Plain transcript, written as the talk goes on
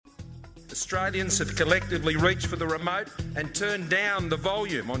Australians have collectively reached for the remote and turned down the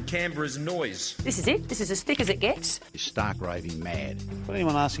volume on Canberra's noise. This is it. This is as thick as it gets. You're stark raving mad. Got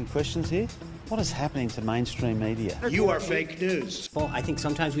anyone asking questions here? What is happening to mainstream media? You are fake news. Well, I think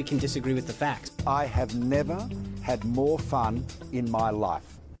sometimes we can disagree with the facts. I have never had more fun in my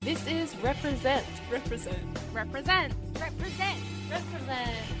life. This is Represent. Represent. Represent. Represent.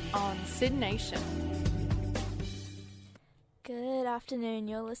 Represent. On SYN Nation. Good afternoon.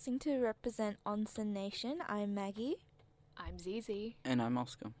 You're listening to Represent on SYN Nation. I'm Maggie. I'm Zizi. And I'm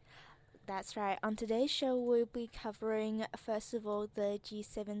Oscar. That's right. On today's show, we'll be covering, first of all, the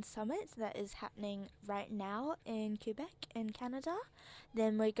G7 summit that is happening right now in Quebec in Canada.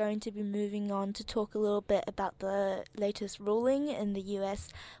 Then we're going to be moving on to talk a little bit about the latest ruling in the US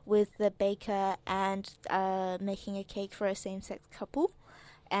with the baker and making a cake for a same-sex couple.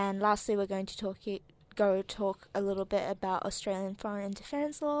 And lastly, we're going to talk a little bit about Australian foreign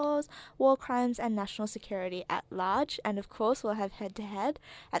interference laws, war crimes and national security at large. And of course we'll have head-to-head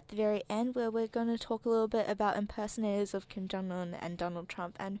at the very end, where we're going to talk a little bit about impersonators of Kim Jong-un and Donald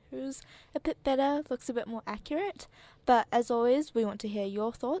Trump and who's a bit better, looks a bit more accurate. But as always, we want to hear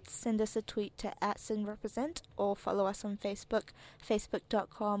your thoughts. Send us a tweet to @SynRepresent or follow us on Facebook,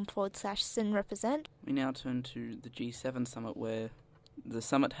 facebook.com/SynRepresent. We now turn to the G7 summit, where the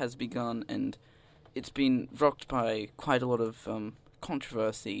summit has begun and it's been rocked by quite a lot of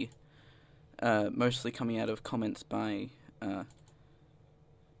controversy, mostly coming out of comments by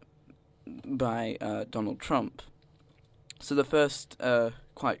Donald Trump. So the first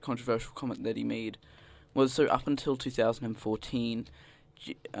quite controversial comment that he made was, so up until 2014,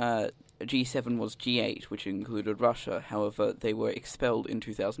 G7 was G8, which included Russia. However, they were expelled in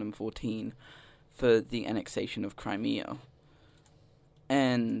 2014 for the annexation of Crimea.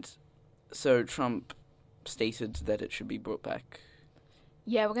 And so Trump stated that it should be brought back.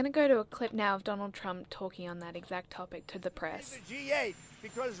 Yeah, we're going to go to a clip now of Donald Trump talking on that exact topic to the press. The G8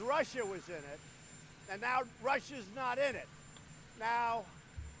 because Russia was in it, and now Russia's not in it. Now,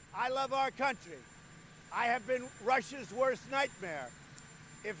 I love our country. I have been Russia's worst nightmare.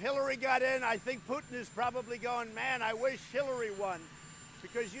 If Hillary got in, I think Putin is probably going, man, I wish Hillary won,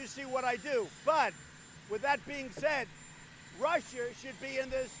 because you see what I do. But with that being said, Russia should be in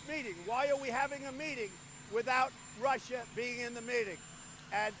this meeting. Why are we having a meeting without Russia being in the meeting?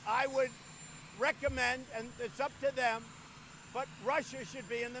 And I would recommend, and it's up to them, but Russia should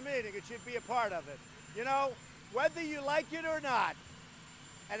be in the meeting. It should be a part of it. You know, whether you like it or not,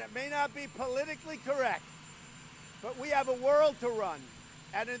 and it may not be politically correct, but we have a world to run.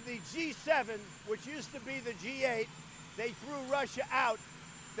 And in the G7, which used to be the G8, they threw Russia out.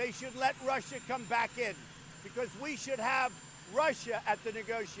 They should let Russia come back in, because we should have Russia at the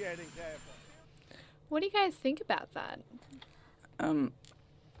negotiating table. What do you guys think about that?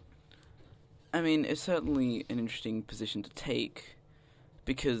 I mean, it's certainly an interesting position to take,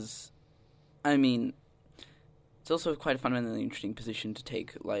 because, I mean, it's also quite a fundamentally interesting position to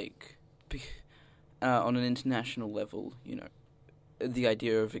take, like, on an international level, you know, the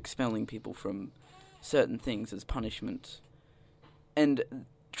idea of expelling people from certain things as punishment. And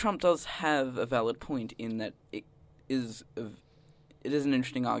Trump does have a valid point in that it is an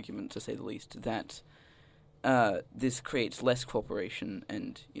interesting argument, to say the least, that this creates less cooperation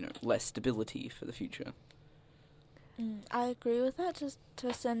and, you know, less stability for the future. I agree with that to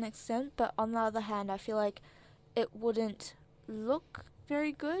a certain extent, but on the other hand, I feel like it wouldn't look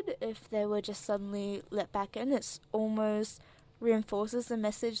very good if they were just suddenly let back in. It's almost reinforces the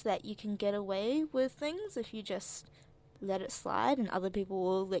message that you can get away with things if you just let it slide, and other people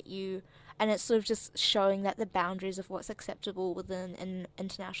will let you, and it's sort of just showing that the boundaries of what's acceptable within an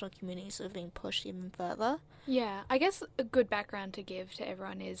international community is sort of being pushed even further. Yeah, I guess a good background to give to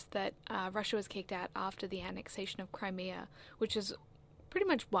everyone is that Russia was kicked out after the annexation of Crimea, which is pretty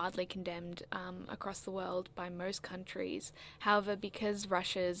much widely condemned across the world by most countries. However, because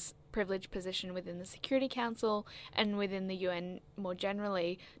Russia's privileged position within the Security Council and within the UN more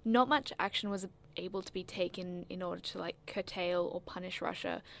generally, not much action was able to be taken in order to, like, curtail or punish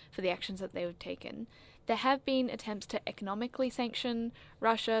Russia for the actions that they have taken. There have been attempts to economically sanction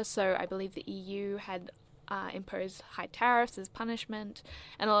Russia, so I believe the EU had imposed high tariffs as punishment,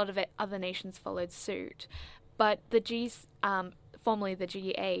 and a lot of other nations followed suit. But formerly the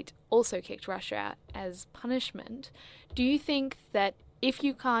G8, also kicked Russia out as punishment. Do you think that if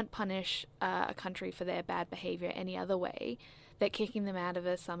you can't punish a country for their bad behaviour any other way, that kicking them out of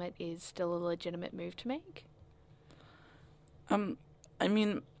a summit is still a legitimate move to make? I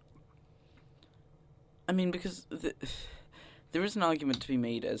mean, because there is an argument to be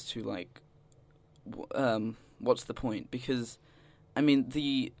made as to, like, what's the point? Because I mean,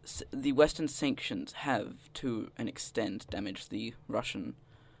 the Western sanctions have, to an extent, damaged the Russian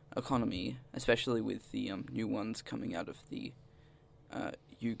economy, especially with the new ones coming out of the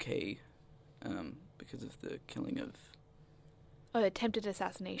UK because of the killing of... Oh, attempted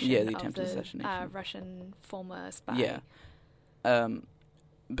assassination. Yeah, the attempted of the, assassination. Russian former spy. Yeah.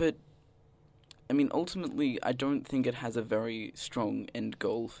 But, I mean, ultimately, I don't think it has a very strong end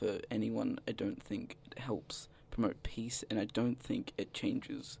goal for anyone. I don't think it helps promote peace, and I don't think it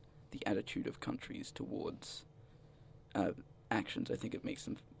changes the attitude of countries towards actions. I think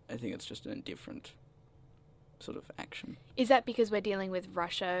it's just an indifferent sort of action. Is that because we're dealing with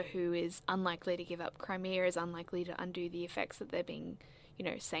Russia, who is unlikely to give up Crimea, is unlikely to undo the effects that they're being,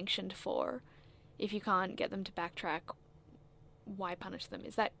 sanctioned for? If you can't get them to backtrack, why punish them?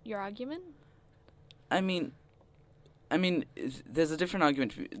 Is that your argument? I mean, there's a different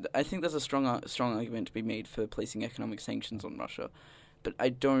argument. I think there's a strong argument to be made for placing economic sanctions on Russia, but I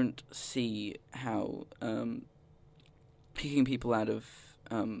don't see how kicking people out of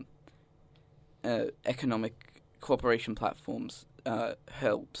economic cooperation platforms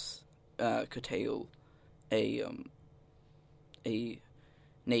helps curtail a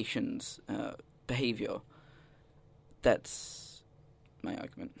nation's behavior. That's my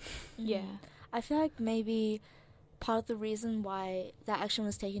argument. Yeah. I feel like maybe part of the reason why that action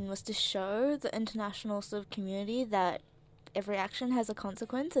was taken was to show the international sort of community that every action has a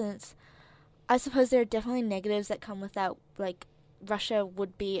consequence, and I suppose there are definitely negatives that come with that. Like, Russia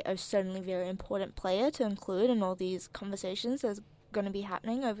would be a certainly very important player to include in all these conversations that's going to be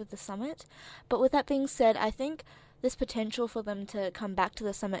happening over the summit. But with that being said, I think there's potential for them to come back to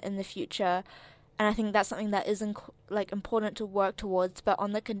the summit in the future, and I think that's something that is important to work towards, but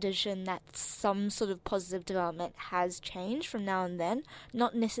on the condition that some sort of positive development has changed from now and then,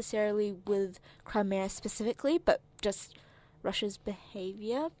 not necessarily with Crimea specifically, but just Russia's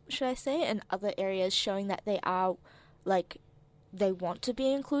behavior, should I say, in other areas, showing that they are, they want to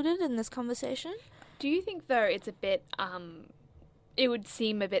be included in this conversation. Do you think, though, it's a bit, it would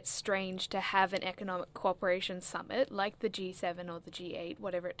seem a bit strange to have an economic cooperation summit like the G7 or the G8,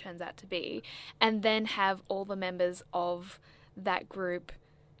 whatever it turns out to be, and then have all the members of that group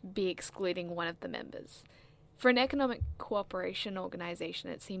be excluding one of the members? For an economic cooperation organisation,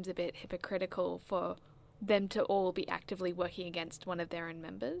 it seems a bit hypocritical for them to all be actively working against one of their own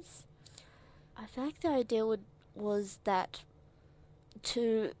members. I feel like the idea was that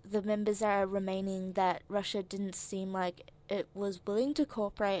to the members that are remaining, that Russia didn't seem like it was willing to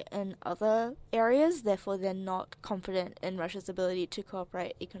cooperate in other areas, therefore they're not confident in Russia's ability to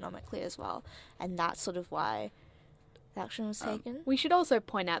cooperate economically as well. And that's sort of why the action was taken. We should also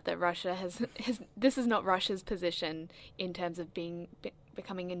point out that Russia has this is not Russia's position in terms of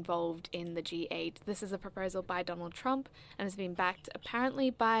becoming involved in the G8. This is a proposal by Donald Trump and has been backed apparently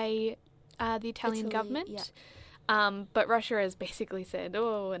by the Italian government. Yeah. But Russia has basically said,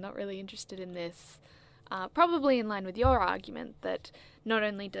 we're not really interested in this. Probably in line with your argument that not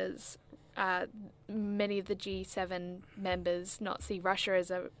only does many of the G7 members not see Russia as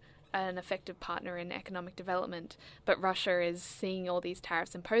an effective partner in economic development, but Russia is seeing all these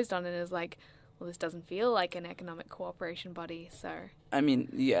tariffs imposed on it and is like, well, this doesn't feel like an economic cooperation body. So I mean,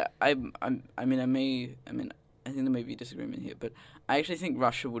 yeah, I think there may be a disagreement here, but I actually think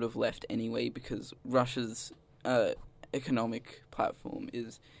Russia would have left anyway because Russia's economic platform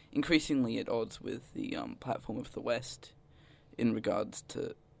is increasingly at odds with the platform of the West in regards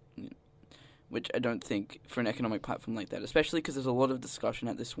to, which I don't think for an economic platform like that, especially because there's a lot of discussion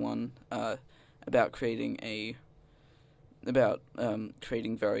at this one about creating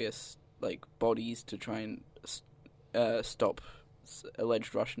various bodies to try and stop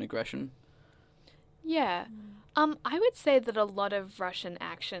alleged Russian aggression. Yeah. I would say that a lot of Russian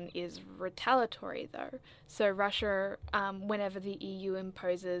action is retaliatory, though. So Russia, whenever the EU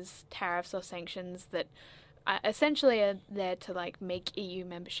imposes tariffs or sanctions that essentially are there to make EU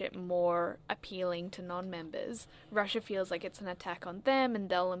membership more appealing to non-members, Russia feels like it's an attack on them, and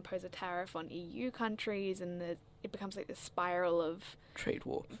they'll impose a tariff on EU countries, and it becomes like this spiral of trade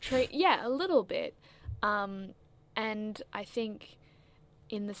war. Yeah, a little bit. And I think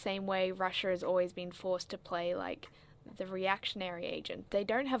in the same way, Russia has always been forced to play the reactionary agent. They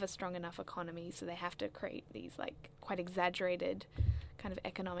don't have a strong enough economy, so they have to create these quite exaggerated kind of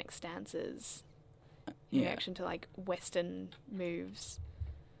economic stances in reaction to Western moves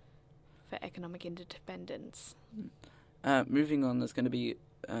for economic interdependence. Moving on, there's going to be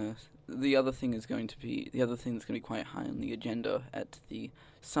the other thing that's going to be quite high on the agenda at the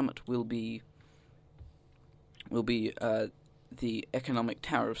summit will be the economic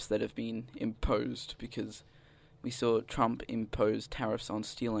tariffs that have been imposed because we saw Trump impose tariffs on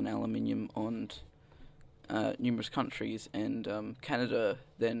steel and aluminium on numerous countries, and Canada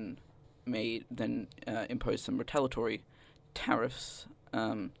then imposed some retaliatory tariffs,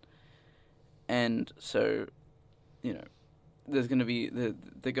 and so, there's going to be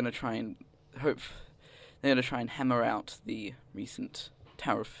they're going to try and hammer out the recent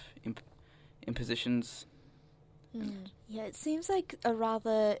tariff impositions. Yeah, it seems like a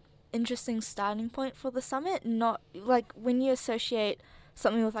rather interesting starting point for the summit. Not like when you associate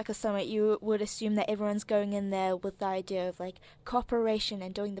something with like a summit, you would assume that everyone's going in there with the idea of like cooperation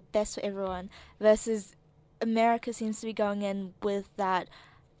and doing the best for everyone, versus America seems to be going in with that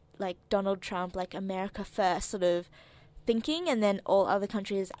like Donald Trump, like America first sort of thinking, and then all other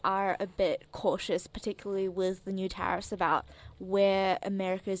countries are a bit cautious, particularly with the new tariffs, about where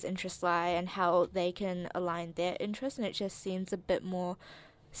America's interests lie and how they can align their interests, and it just seems a bit more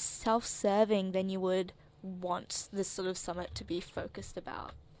self-serving than you would want this sort of summit to be focused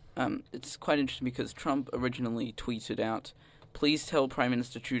about. It's quite interesting because Trump originally tweeted out, "Please tell Prime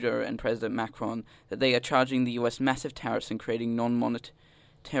Minister Trudeau and President Macron that they are charging the US massive tariffs and creating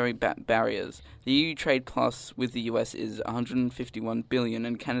non-monetary barriers. The EU trade plus with the US is $151 billion,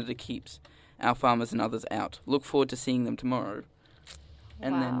 and Canada keeps our farmers and others out. Look forward to seeing them tomorrow." Wow.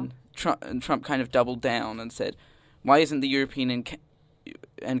 And then Trump kind of doubled down and said, "Why isn't the European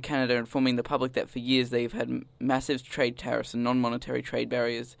and Canada informing the public that for years they've had massive trade tariffs and non-monetary trade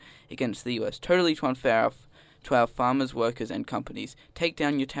barriers against the US, totally unfair to our farmers, workers and companies. Take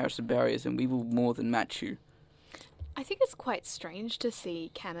down your tariffs and barriers and we will more than match you." I think it's quite strange to see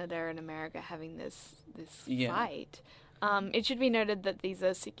Canada and America having this fight. It should be noted that these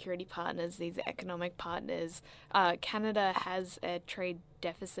are security partners, these are economic partners. Canada has a trade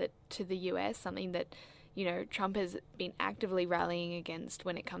deficit to the US, something that Trump has been actively rallying against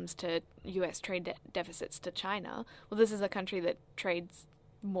when it comes to US trade deficits to China. Well, this is a country that trades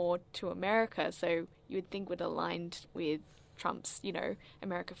more to America, so you would think would align with Trump's,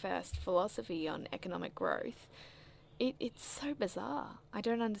 America First philosophy on economic growth. It's so bizarre. I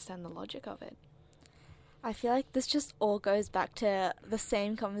don't understand the logic of it. I feel like this just all goes back to the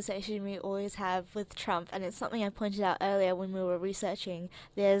same conversation we always have with Trump, and it's something I pointed out earlier when we were researching.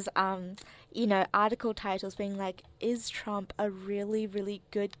 There's, article titles being like, is Trump a really, really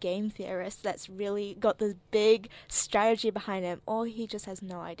good game theorist that's really got this big strategy behind him, or he just has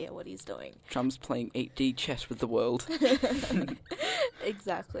no idea what he's doing? Trump's playing 8D chess with the world.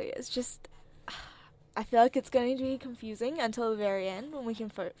 Exactly. It's just, I feel like it's going to be confusing until the very end when we can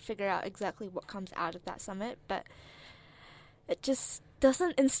figure out exactly what comes out of that summit, but it just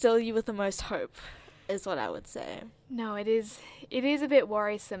doesn't instill you with the most hope, is what I would say. No, it is a bit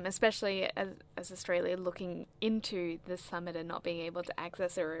worrisome, especially as Australia looking into the summit and not being able to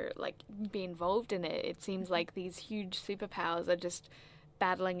access or be involved in it. It seems like these huge superpowers are just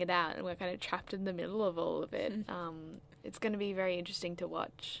battling it out and we're kind of trapped in the middle of all of it. It's going to be very interesting to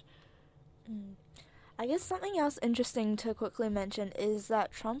watch. I guess something else interesting to quickly mention is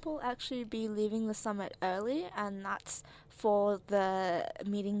that Trump will actually be leaving the summit early, and that's for the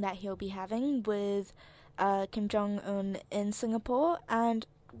meeting that he'll be having with Kim Jong-un in Singapore. And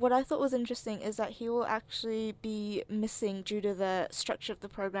what I thought was interesting is that he will actually be missing, due to the structure of the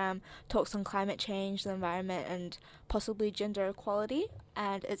program, talks on climate change, the environment, and possibly gender equality.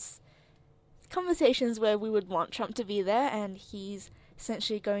 And it's conversations where we would want Trump to be there, and he's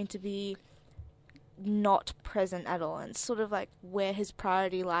essentially going to be not present at all, and sort of like where his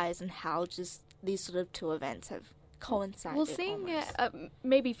priority lies and how just these sort of two events have coincided. Well, seeing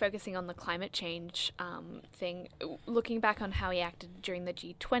maybe focusing on the climate change thing, looking back on how he acted during the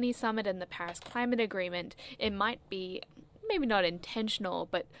G20 summit and the Paris Climate Agreement, it might be maybe not intentional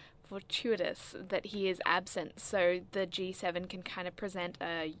but fortuitous that he is absent, so the G7 can kind of present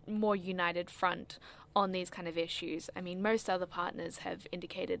a more united front on these kind of issues. I mean, most other partners have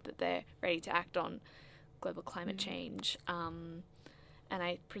indicated that they're ready to act on global climate change, and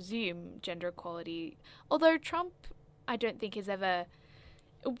I presume gender equality, although Trump, I don't think has ever,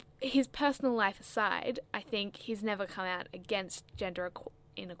 his personal life aside, I think he's never come out against gender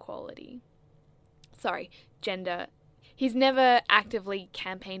He's never actively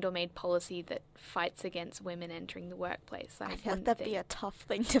campaigned or made policy that fights against women entering the workplace. I feel like that'd be a tough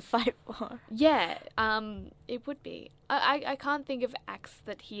thing to fight for. Yeah, it would be. I can't think of acts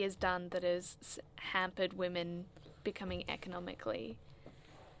that he has done that has hampered women becoming economically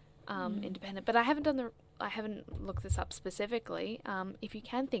independent. But I haven't looked this up specifically. If you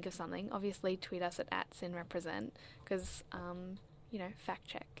can think of something, obviously tweet us at @SynRepresent, because fact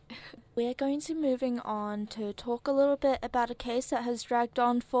check. We're going to be moving on to talk a little bit about a case that has dragged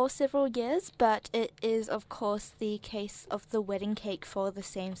on for several years, but it is, of course, the case of the wedding cake for the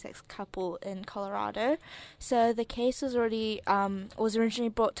same-sex couple in Colorado. So the case was originally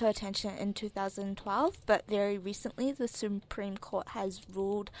brought to attention in 2012, but very recently the Supreme Court has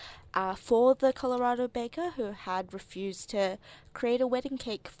ruled for the Colorado baker who had refused to create a wedding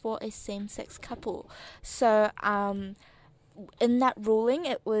cake for a same-sex couple. So, in that ruling,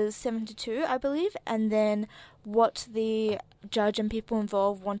 it was 7-2, I believe, and then what the judge and people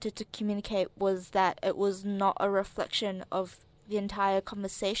involved wanted to communicate was that it was not a reflection of the entire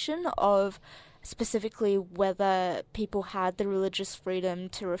conversation of specifically whether people had the religious freedom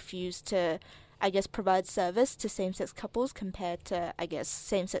to refuse to, provide service to same-sex couples compared to,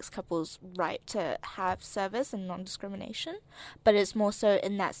 same-sex couples' right to have service and non-discrimination. But it's more so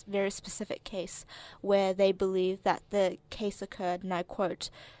in that very specific case where they believe that the case occurred, and I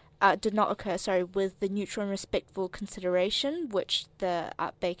quote, did not occur, with the neutral and respectful consideration which the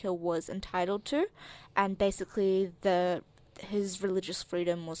baker was entitled to, and basically his religious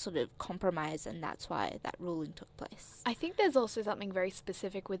freedom was sort of compromised, and that's why that ruling took place. I think there's also something very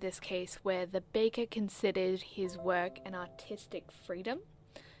specific with this case where the baker considered his work an artistic freedom,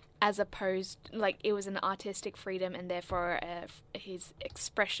 as opposed, it was an artistic freedom and therefore his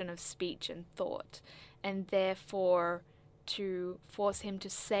expression of speech and thought, and therefore to force him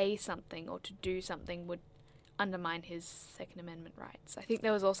to say something or to do something would undermine his Second Amendment rights. I think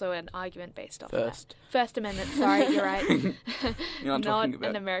there was also an argument based off that. First Amendment, sorry, you're right. You're not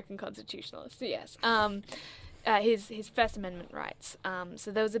an American constitutionalist, yes. His First Amendment rights.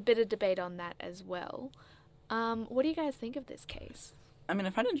 So there was a bit of debate on that as well. What do you guys think of this case? I mean, I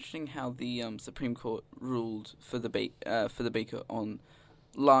find it interesting how the Supreme Court ruled for the baker on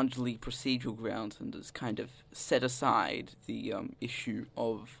largely procedural grounds and has kind of set aside the issue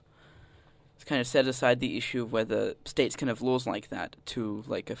of whether states can have laws like that to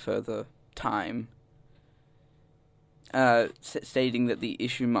a further time, stating that the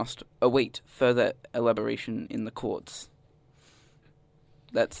issue must await further elaboration in the courts.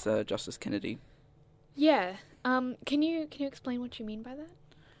 That's Justice Kennedy. Yeah. Can you explain what you mean by that?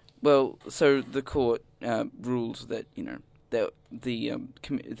 Well, so the court ruled that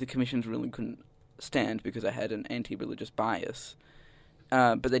the commission's ruling couldn't stand because it had an anti-religious bias.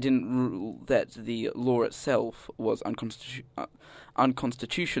 But they didn't rule that the law itself was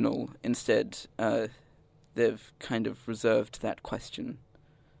unconstitutional. Instead, they've kind of reserved that question.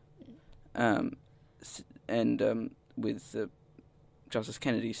 With Justice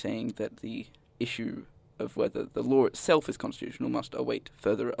Kennedy saying that the issue of whether the law itself is constitutional must await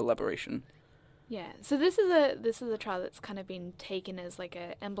further elaboration. Yeah, so this is a trial that's kind of been taken as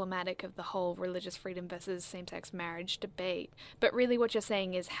emblematic of the whole religious freedom versus same-sex marriage debate. But really what you're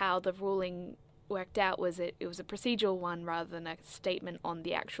saying is how the ruling worked out was it was a procedural one rather than a statement on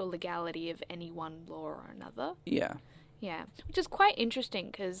the actual legality of any one law or another. Yeah. Yeah, which is quite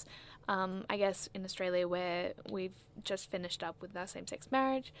interesting because I guess in Australia where we've just finished up with our same-sex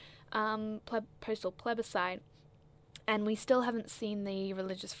marriage, postal plebiscite, and we still haven't seen the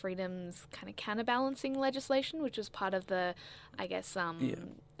religious freedoms kind of counterbalancing legislation, which was part of the,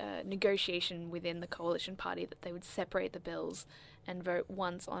 negotiation within the coalition party that they would separate the bills and vote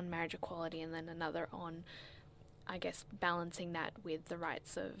once on marriage equality and then another on, balancing that with the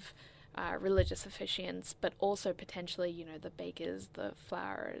rights of religious officiants, but also potentially, the bakers, the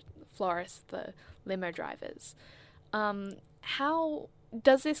florists, the limo drivers. How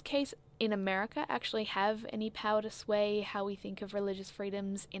does this case in America actually have any power to sway how we think of religious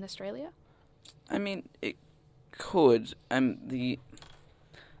freedoms in Australia? I mean, it could. The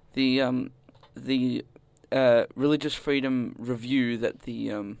religious freedom review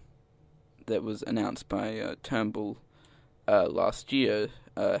that was announced by Turnbull last year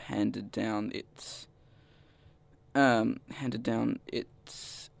handed down its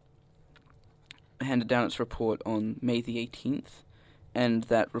report on May the 18th. And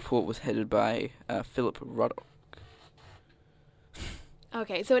that report was headed by Philip Ruddock.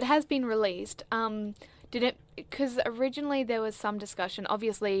 Okay, so it has been released. Did it? Because originally there was some discussion.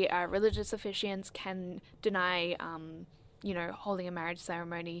 Obviously, religious officiants can deny, holding a marriage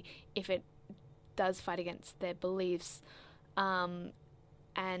ceremony if it does fight against their beliefs, and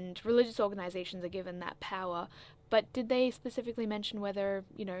religious organisations are given that power. But did they specifically mention whether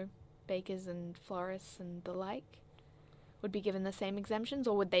bakers and florists and the like would be given the same exemptions,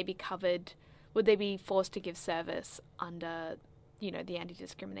 or would they be covered? Would they be forced to give service under, the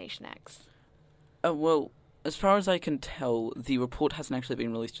Anti-Discrimination Acts? Well, as far as I can tell, the report hasn't actually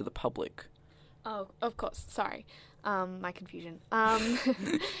been released to the public. Oh, of course. Sorry. My confusion.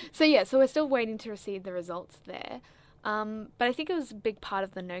 So we're still waiting to receive the results there. But I think it was a big part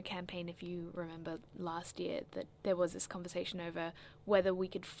of the No campaign, if you remember last year, that there was this conversation over whether we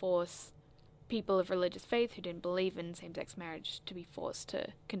could force people of religious faith who didn't believe in same-sex marriage to be forced to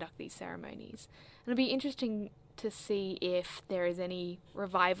conduct these ceremonies. And it'll be interesting to see if there is any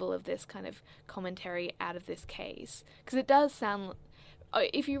revival of this kind of commentary out of this case. Because it does sound,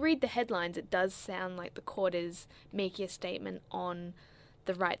 if you read the headlines, it does sound like the court is making a statement on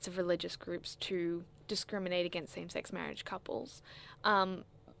the rights of religious groups to discriminate against same-sex marriage couples.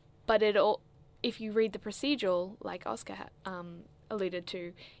 But if you read the procedural, like Oscar alluded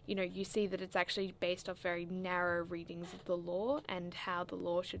to, you see that it's actually based off very narrow readings of the law and how the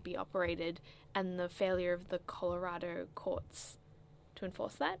law should be operated, and the failure of the Colorado courts to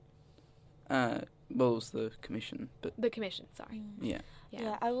enforce that. Well, it was the commission, but... The commission, sorry. Yeah,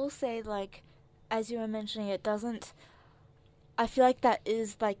 I will say, as you were mentioning, it doesn't... I feel like that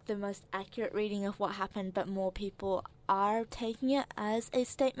is, the most accurate reading of what happened, but more people are taking it as a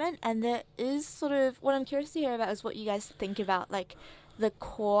statement, and there is sort of... What I'm curious to hear about is what you guys think about, the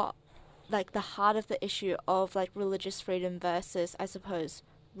core, the heart of the issue of, religious freedom versus, I suppose,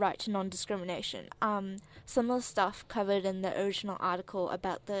 right to non-discrimination. Some of the stuff covered in the original article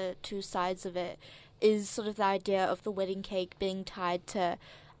about the two sides of it is sort of the idea of the wedding cake being tied to,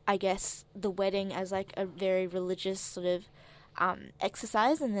 I guess, the wedding as, a very religious sort of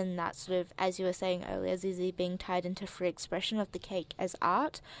exercise, and then that sort of, as you were saying earlier, Zizi, being tied into free expression of the cake as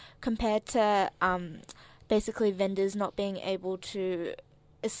art, compared to basically vendors not being able to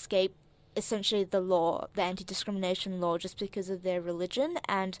escape essentially the law, the anti-discrimination law, just because of their religion.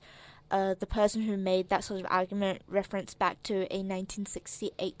 And the person who made that sort of argument referenced back to a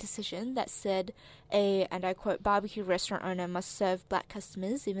 1968 decision that said and I quote, barbecue restaurant owner must serve black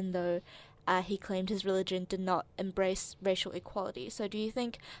customers even though he claimed his religion did not embrace racial equality. So do you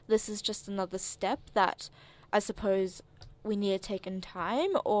think this is just another step that I suppose we need to take in time,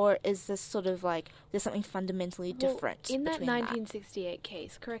 or is this sort of there's something fundamentally different in that between 1968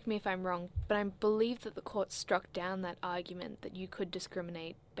 case, correct me if I'm wrong, but I believe that the court struck down that argument that you could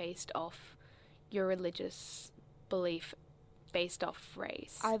discriminate based off your religious belief based off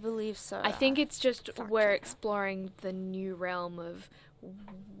race. I believe so. I think it's just we're exploring the new realm of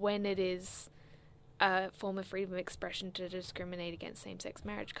when it is a form of freedom of expression to discriminate against same-sex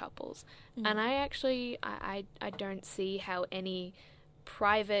marriage couples. And I actually, I don't see how any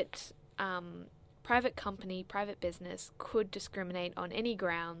private company, private business could discriminate on any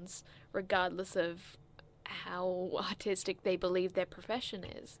grounds, regardless of how artistic they believe their profession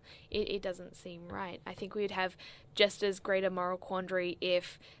is. It doesn't seem right. I think we'd have just as great a moral quandary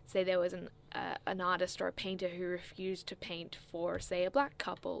if, say, there was an artist or a painter who refused to paint for, say, a black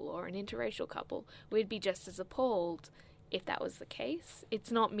couple or an interracial couple. We'd be just as appalled if that was the case.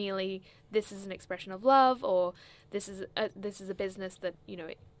 It's not merely this is an expression of love, or this is a business that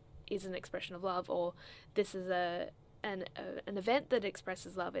is an expression of love, or this is an event that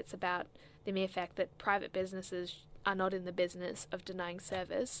expresses love. It's about the mere fact that private businesses are not in the business of denying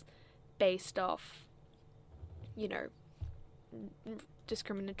service based off,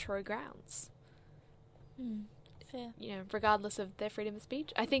 discriminatory grounds. Fair. Regardless of their freedom of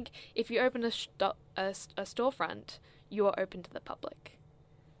speech. I think if you open a storefront, you are open to the public.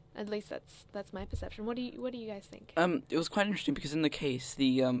 At least that's my perception. What do you guys think? It was quite interesting because in the case,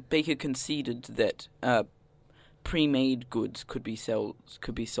 the baker conceded that pre-made goods could be sold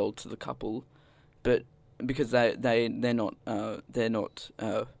to the couple, but because they're not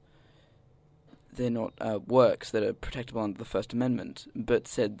works that are protectable under the First Amendment, but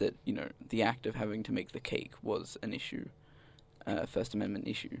said that the act of having to make the cake was an issue, First Amendment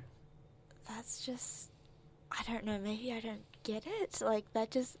issue. That's just, I don't know, maybe I don't get it. That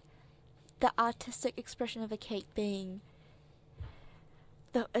just, the artistic expression of a cake being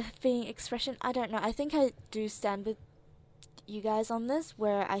expression, I don't know. I think I do stand with you guys on this,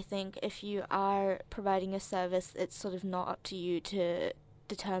 where I think if you are providing a service, it's sort of not up to you to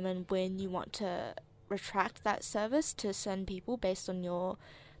determine when you want to retract that service to certain people based on your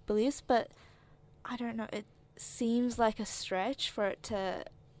beliefs. But I don't know, it seems like a stretch for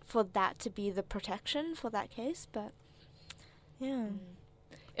that to be the protection for that case, but yeah.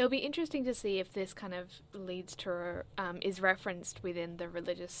 It'll be interesting to see if this kind of leads to is referenced within the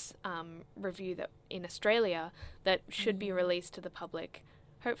religious review that in Australia that should be released to the public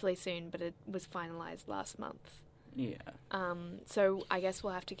hopefully soon, but it was finalised last month. Yeah. So I guess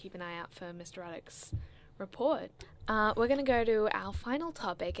we'll have to keep an eye out for Mr. Ruddock's report. We're going to go to our final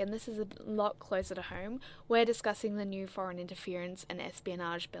topic, and this is a lot closer to home. We're discussing the new foreign interference and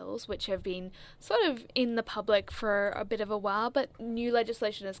espionage bills, which have been sort of in the public for a bit of a while, but new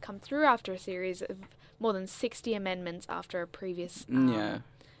legislation has come through after a series of more than 60 amendments after a previous The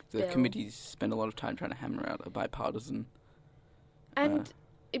bill. committees spent a lot of time trying to hammer out a bipartisan... And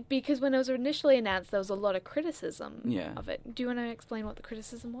because when it was initially announced, there was a lot of criticism Yeah. of it. Do you want to explain what the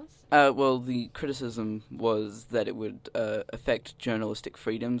criticism was? Well, the criticism was that it would affect journalistic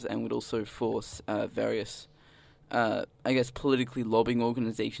freedoms and would also force various, politically lobbying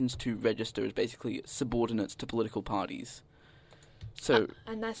organizations to register as basically subordinates to political parties. So,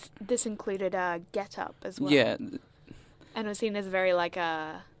 And this included Get Up as well. yeah, And it was seen as very like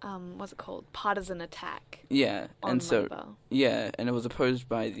a, what's it called, partisan attack. yeah, on and so, Labour. yeah, and it was opposed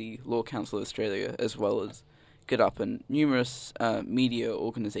by the Law Council of Australia as well as Get Up and numerous media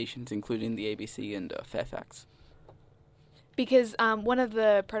organizations, including the ABC and Fairfax. Because one of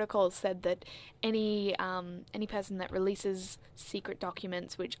the protocols said that any person that releases secret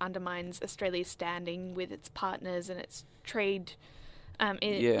documents which undermines Australia's standing with its partners and its trade,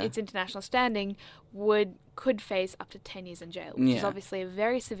 its international standing, could face up to 10 years in jail, which is obviously a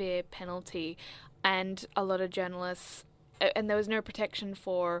very severe penalty. And a lot of journalists, and there was no protection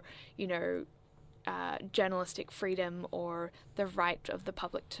for, journalistic freedom or the right of the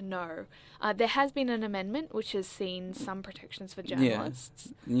public to know. There has been an amendment which has seen some protections for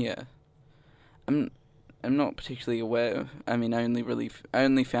journalists. Yeah. I'm not particularly aware. I mean, I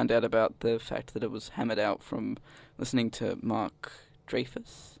only found out about the fact that it was hammered out from listening to Mark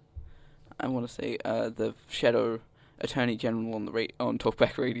Dreyfus. I want to say the shadow Attorney General on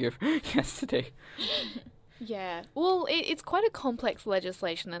Talkback Radio yesterday. Yeah, well, it's quite a complex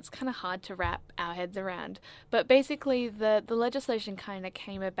legislation. It's kind of hard to wrap our heads around. But basically, the legislation kind of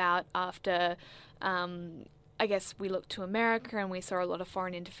came about after, I guess, we looked to America and we saw a lot of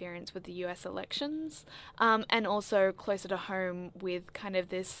foreign interference with the US elections, and also closer to home with kind of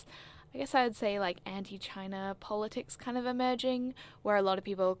this, I guess I would say, like, anti-China politics kind of emerging, where a lot of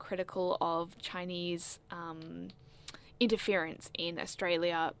people are critical of Chinese interference in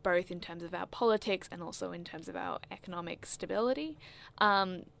Australia, both in terms of our politics and also in terms of our economic stability.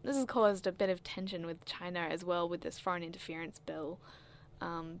 This has caused a bit of tension with China as well with this foreign interference bill,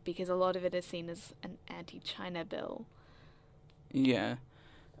 because a lot of it is seen as an anti-China bill. Yeah.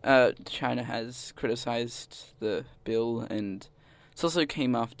 China has criticized the bill, and this also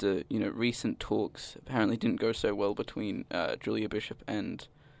came after, recent talks apparently didn't go so well between Julia Bishop and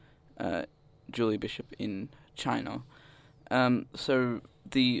Julia Bishop in China. So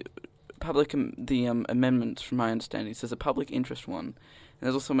the amendments, from my understanding, says a public interest one, and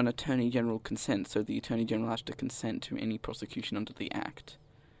there's also an Attorney General consent, so the Attorney General has to consent to any prosecution under the Act,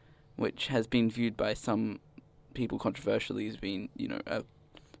 which has been viewed by some people controversially as being, a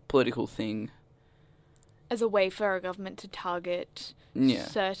political thing. As a way for a government to target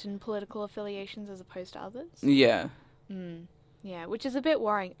certain political affiliations as opposed to others? Yeah. Yeah, which is a bit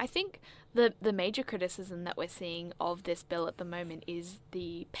worrying. I think the major criticism that we're seeing of this bill at the moment is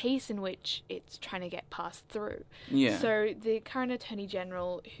the pace in which it's trying to get passed through. Yeah. So the current Attorney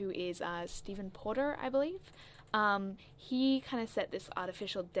General, who is Stephen Porter, I believe, he kind of set this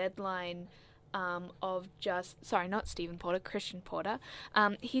artificial deadline not Stephen Porter, Christian Porter.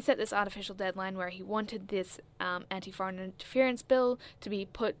 He set this artificial deadline where he wanted this anti-foreign interference bill to be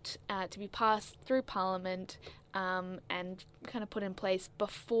passed through Parliament and kind of put in place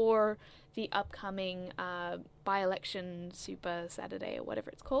before the upcoming by-election Super Saturday or whatever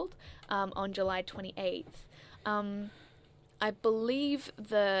it's called on July 28th. I believe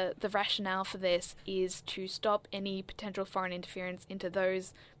the rationale for this is to stop any potential foreign interference into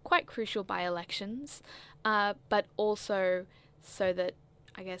those quite crucial by-elections, but also so that,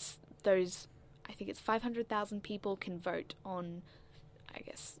 I guess, I think it's 500,000 people can vote on, I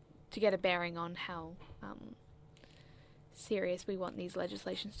guess, to get a bearing on how serious we want these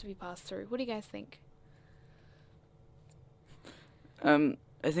legislations to be passed through. What do you guys think? I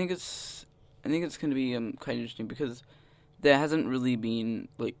think it's going to be quite interesting because there hasn't really been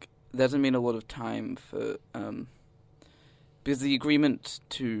a lot of time for because the agreement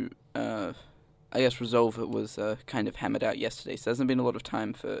to resolve it was kind of hammered out yesterday, so there hasn't been a lot of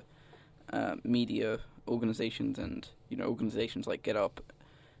time for media organizations and organizations like Get Up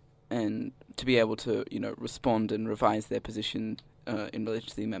and to be able to respond and revise their position in relation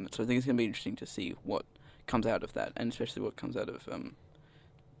to the amendment. So I think it's going to be interesting to see what comes out of that, and especially what comes out of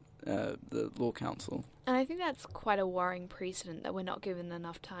the Law Council. And I think that's quite a worrying precedent that we're not given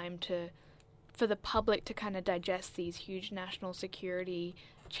enough time for the public to kind of digest these huge national security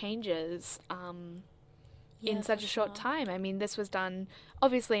changes. in such a short time. I mean, this was done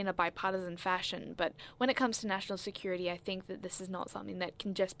obviously in a bipartisan fashion, but when it comes to national security, I think that this is not something that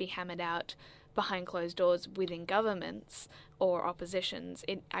can just be hammered out behind closed doors within governments or oppositions.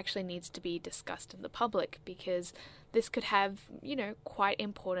 It actually needs to be discussed in the public, because this could have, quite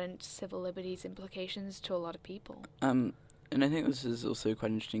important civil liberties implications to a lot of people. And I think this is also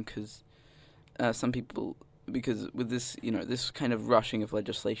quite interesting because some people, because with this, this kind of rushing of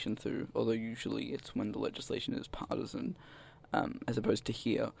legislation through, although usually it's when the legislation is partisan, as opposed to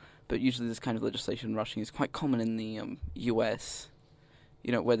here, but usually this kind of legislation rushing is quite common in the US,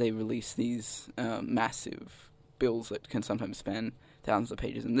 where they release these massive bills that can sometimes span thousands of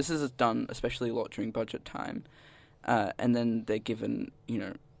pages. And this is done especially a lot during budget time, and then they're given,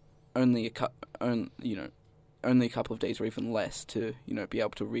 only a couple of days or even less to, be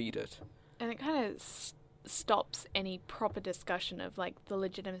able to read it. And it kind of stops any proper discussion of, the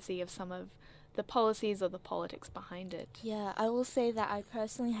legitimacy of some of the policies or the politics behind it. Yeah, I will say that I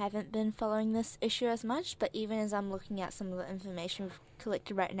personally haven't been following this issue as much, but even as I'm looking at some of the information we've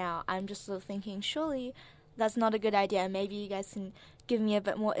collected right now, I'm just sort of thinking, surely that's not a good idea. Maybe you guys can give me a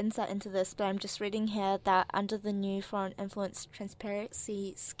bit more insight into this, but I'm just reading here that under the new Foreign Influence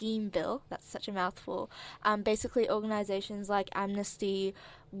Transparency Scheme Bill, that's such a mouthful, basically organisations like Amnesty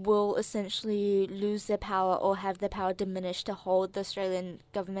will essentially lose their power or have their power diminished to hold the Australian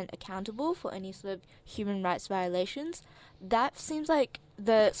government accountable for any sort of human rights violations. That seems like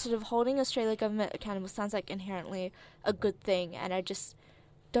the sort of holding Australian government accountable sounds like inherently a good thing, and I just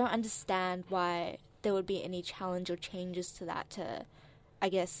don't understand why there would be any challenge or changes to that to, I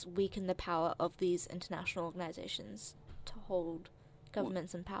guess, weaken the power of these international organisations to hold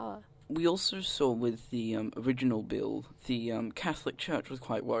governments in power. We also saw with the original bill, the Catholic Church was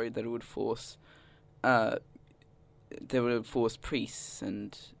quite worried that it would force, priests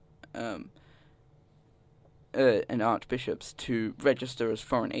and archbishops to register as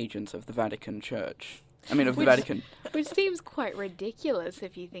foreign agents of the Vatican Church. The Vatican. Which seems quite ridiculous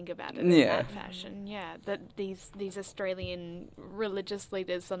if you think about it in that fashion. Yeah, that these Australian religious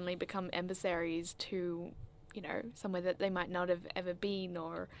leaders suddenly become emissaries to, somewhere that they might not have ever been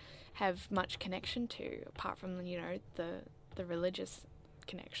or have much connection to, apart from, the religious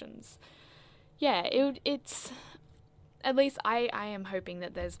connections. Yeah, it's... At least I am hoping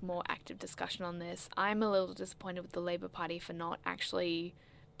that there's more active discussion on this. I'm a little disappointed with the Labor Party for not actually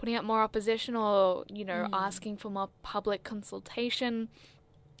putting up more opposition or, asking for more public consultation.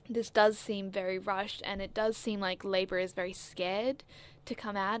 This does seem very rushed, and it does seem like Labor is very scared to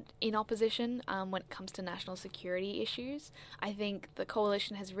come out in opposition when it comes to national security issues. I think the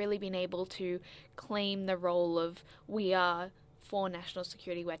coalition has really been able to claim the role of we are for national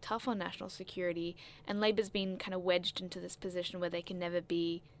security, we're tough on national security, and Labor's been kind of wedged into this position where they can never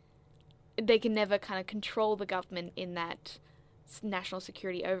kind of control the government in that national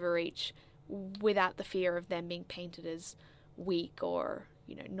security overreach without the fear of them being painted as weak or,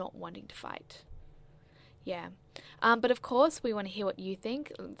 not wanting to fight. Yeah. But of course, we want to hear what you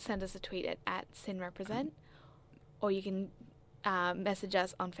think. Send us a tweet at SynRepresent, or you can message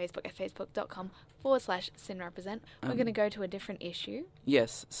us on Facebook at facebook.com/SynRepresent. We're going to go to a different issue.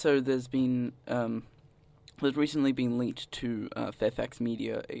 Yes. So there's recently been leaked to Fairfax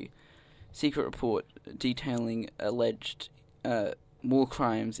Media a secret report detailing alleged war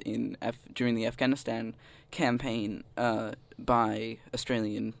crimes during the Afghanistan campaign by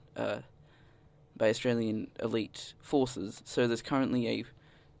Australian elite forces. So there's currently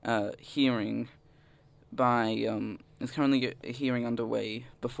a hearing underway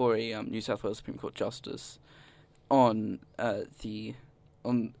before a New South Wales Supreme Court justice on the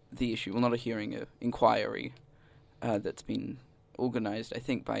issue. Well, not a hearing, an inquiry that's been organised, I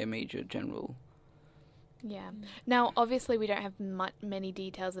think, by a Major General. Yeah. Now, obviously, we don't have many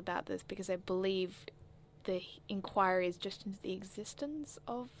details about this because I believe the inquiry is just into the existence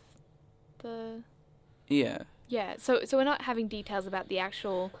of the... Yeah. Yeah, so we're not having details about the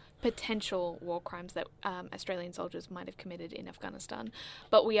actual potential war crimes that Australian soldiers might have committed in Afghanistan,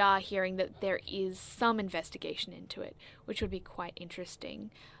 but we are hearing that there is some investigation into it, which would be quite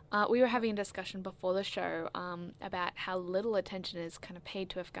interesting. We were having a discussion before the show about how little attention is kind of paid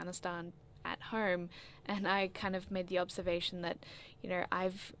to Afghanistan at home, and I kind of made the observation that,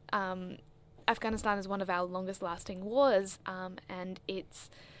 Afghanistan is one of our longest lasting wars, and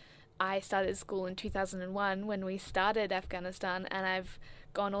I started school in 2001 when we started Afghanistan, and I've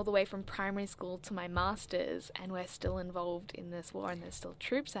gone all the way from primary school to my master's, and we're still involved in this war, and there's still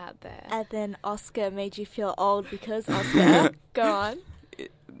troops out there. And then Oscar made you feel old because Oscar... Go on.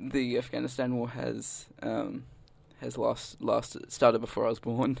 The Afghanistan war has has started before I was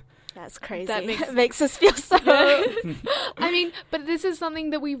born. That's crazy. That makes us feel so... I mean, but this is something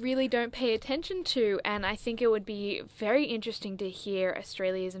that we really don't pay attention to, and I think it would be very interesting to hear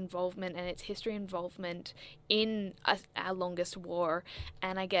Australia's involvement and its history involvement in our longest war,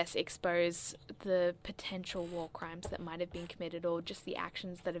 and I guess expose the potential war crimes that might have been committed, or just the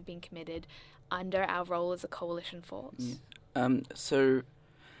actions that have been committed under our role as a coalition force. Yeah. So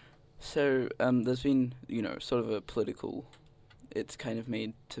there's been, sort of a political... It's kind of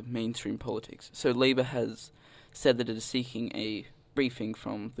made to mainstream politics. So Labor has said that it is seeking a briefing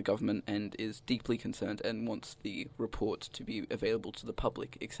from the government and is deeply concerned and wants the report to be available to the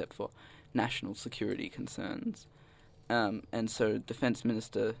public, except for national security concerns. And so Defence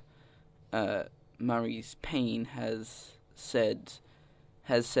Minister Marise Payne has said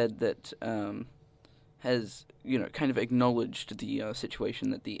that has kind of acknowledged the situation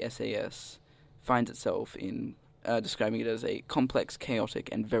that the SAS finds itself in. Describing it as a complex, chaotic,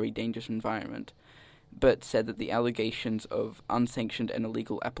 and very dangerous environment, but said that the allegations of unsanctioned and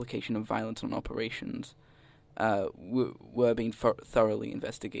illegal application of violence on operations were being thoroughly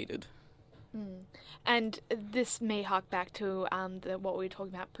investigated. And this may hark back to what we were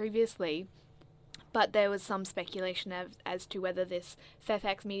talking about previously, but there was some speculation as to whether this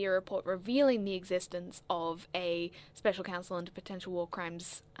Fairfax Media report revealing the existence of a special counsel into potential war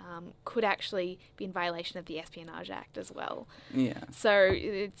crimes could actually be in violation of the Espionage Act as well. Yeah. So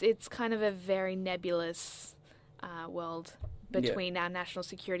it's kind of a very nebulous world between our national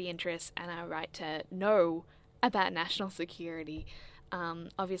security interests and our right to know about national security.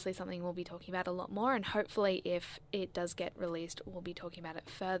 Obviously something we'll be talking about a lot more, and hopefully if it does get released, we'll be talking about it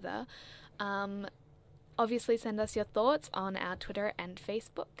further. Obviously send us your thoughts on our Twitter and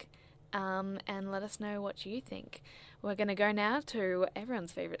Facebook, and let us know what you think. We're going to go now to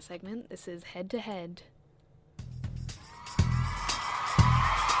everyone's favourite segment. This is Head to Head.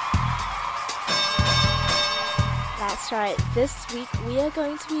 That's right. This week we are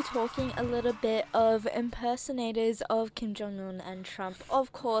going to be talking a little bit of impersonators of Kim Jong-un and Trump.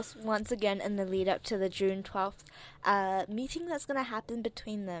 Of course, once again in the lead up to the June 12th meeting that's going to happen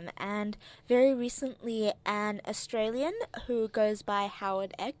between them. And very recently, an Australian who goes by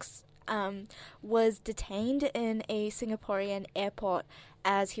Howard X was detained in a Singaporean airport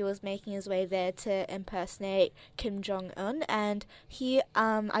as he was making his way there to impersonate Kim Jong-un, and he,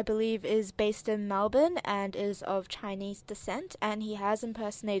 I believe, is based in Melbourne and is of Chinese descent, and he has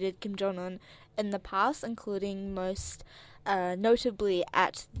impersonated Kim Jong-un in the past, including most notably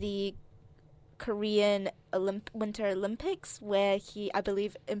at the Korean Winter Olympics, where he, I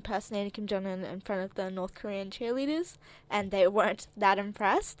believe, impersonated Kim Jong-un in front of the North Korean cheerleaders, and they weren't that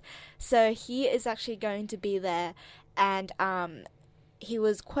impressed. So he is actually going to be there, and he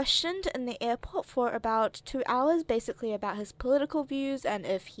was questioned in the airport for about 2 hours, basically about his political views and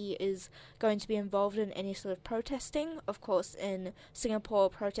if he is going to be involved in any sort of protesting. Of course, in Singapore,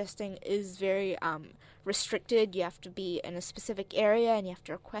 protesting is very restricted. You have to be in a specific area and you have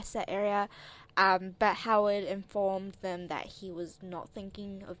to request that area. But Howard informed them that he was not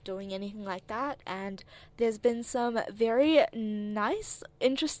thinking of doing anything like that. And there's been some very nice,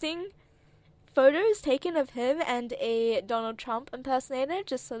 interesting photos taken of him and a Donald Trump impersonator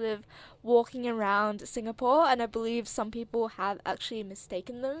just sort of walking around Singapore, and I believe some people have actually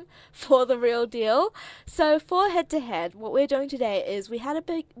mistaken them for the real deal. So for Head to Head, what we're doing today is we had a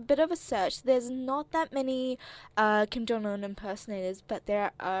bit of a search. There's not that many Kim Jong-un impersonators, but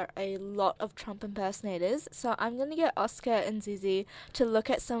there are a lot of Trump impersonators. So I'm going to get Oscar and Zizi to look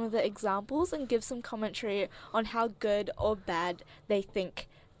at some of the examples and give some commentary on how good or bad they think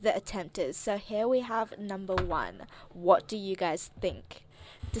the attempt is. So here we have number 1. What do you guys think?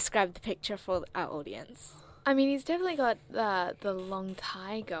 Describe the picture for our audience. I mean, he's definitely got the long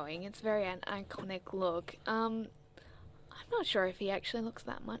tie going. It's very an iconic look. I'm not sure if he actually looks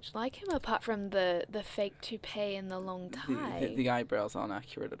that much like him, apart from the fake toupee and the long tie. The eyebrows aren't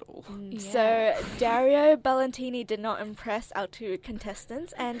accurate at all. Yeah. So Dario Bellantini did not impress our 2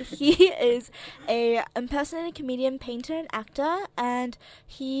 contestants, and he is a impersonator, comedian, painter, and actor, and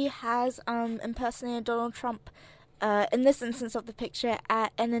he has impersonated Donald Trump in this instance of the picture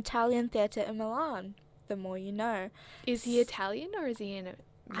at an Italian theatre in Milan. The more you know. Is he Italian or is he an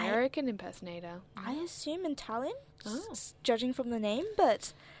American impersonator? I assume Italian, Oh. judging from the name,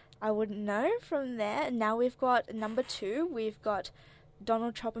 but I wouldn't know from there. Now we've got number 2. We've got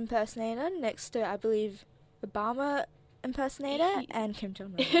Donald Trump impersonator next to, I believe, Obama impersonator and Kim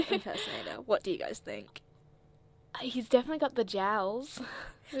Jong-un impersonator. What do you guys think? He's definitely got the jowls.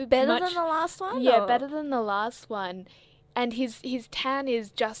 Better than the last one? Yeah, or? better than the last one. And his tan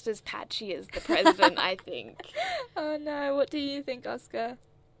is just as patchy as the president, I think. Oh no, what do you think, Oscar?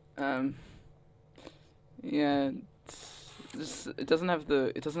 Yeah, it doesn't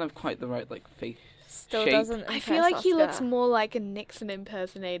have quite the right like face. Still shape. doesn't I impress feel like he Oscar. looks more like a Nixon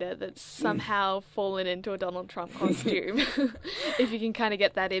impersonator that's somehow fallen into a Donald Trump costume. If you can kind of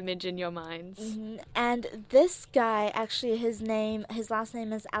get that image in your minds. Mhm. And this guy, actually, his last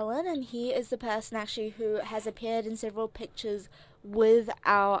name is Allen, and he is the person actually who has appeared in several pictures with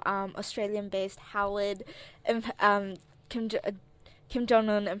our Australian-based Howard Kim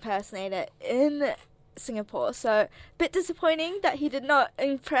Jong-un impersonator in Singapore. So, a bit disappointing that he did not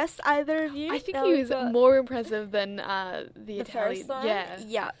impress either of you. I think That he was the more impressive than the Italian. first one.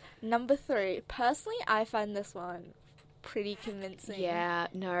 Yeah. Number 3. Personally, I find this one pretty convincing. Yeah,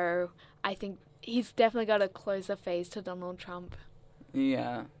 no. I think he's definitely got a closer face to Donald Trump.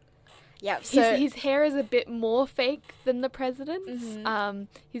 Yeah. Yep. So His hair is a bit more fake than the president's. Mhm.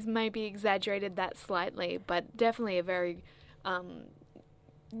 He's maybe exaggerated that slightly, but definitely a very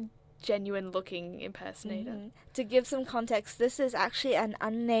genuine-looking impersonator. Mhm. To give some context, this is actually an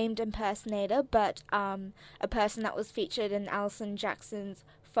unnamed impersonator, but a person that was featured in Alison Jackson's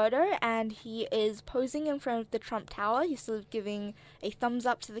photo, and he is posing in front of the Trump Tower. He's sort of giving a thumbs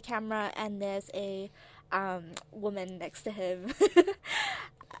up to the camera, and there's a woman next to him.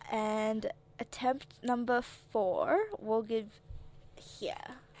 And attempt number 4 we'll give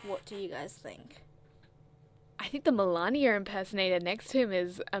here. What do you guys think? I think the Melania impersonator next to him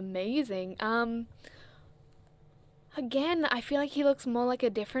is amazing. Again, I feel like he looks more like a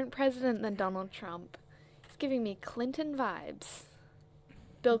different president than Donald Trump. He's giving me Clinton vibes.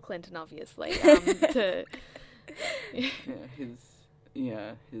 Bill Clinton, obviously. His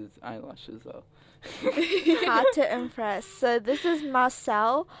eyelashes are Hard to impress. So this is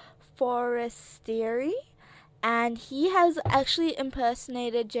Marcel Forestieri, and he has actually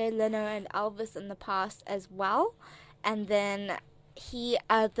impersonated Jay Leno and Elvis in the past as well. And then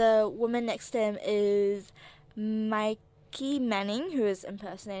the woman next to him is Mikey Manning, who is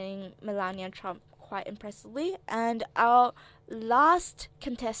impersonating Melania Trump quite impressively. And our last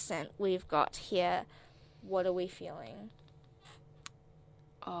contestant we've got here, what are we feeling?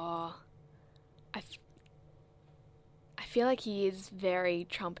 Oh, I feel like he is very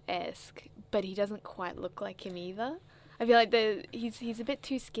Trump-esque, but he doesn't quite look like him either. I feel like he's a bit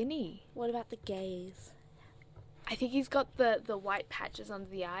too skinny. What about the gaze? I think he's got the white patches under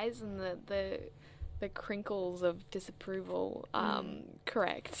the eyes and the crinkles of disapproval.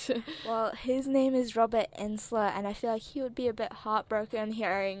 Correct. Well, his name is Robert Ensler, and I feel like he would be a bit heartbroken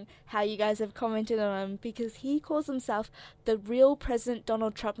hearing how you guys have commented on him, because he calls himself the real President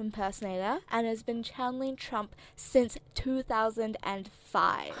Donald Trump impersonator and has been channeling Trump since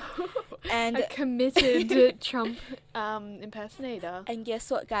 2005. And a committed Trump impersonator. And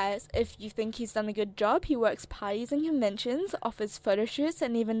guess what, guys? If you think he's done a good job, he works parties and conventions, offers photo shoots,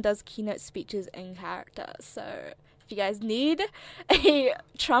 and even does keynote speeches in character. So if you guys need a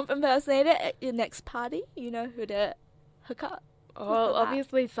Trump impersonator at your next party, you know who to hook up. Well,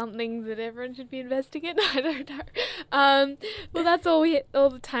 obviously something that everyone should be investing in. I don't know. Well, that's all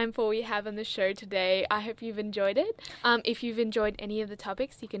the time for we have on the show today. I hope you've enjoyed it. If you've enjoyed any of the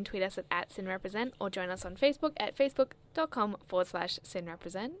topics, you can tweet us at @SynRepresent or join us on Facebook at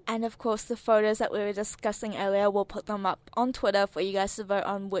facebook.com/SynRepresent. And of course, the photos that we were discussing earlier, we'll put them up on Twitter for you guys to vote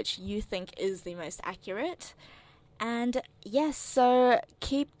on which you think is the most accurate. And yes, so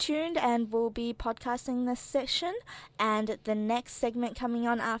keep tuned, and we'll be podcasting this session. And the next segment coming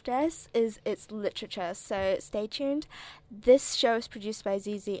on after us is It's Literature, so stay tuned. This show is produced by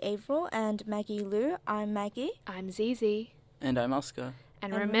ZZ Averill and Maggie Liu. I'm Maggie. I'm ZZ. And I'm Oscar.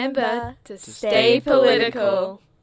 And remember to stay political.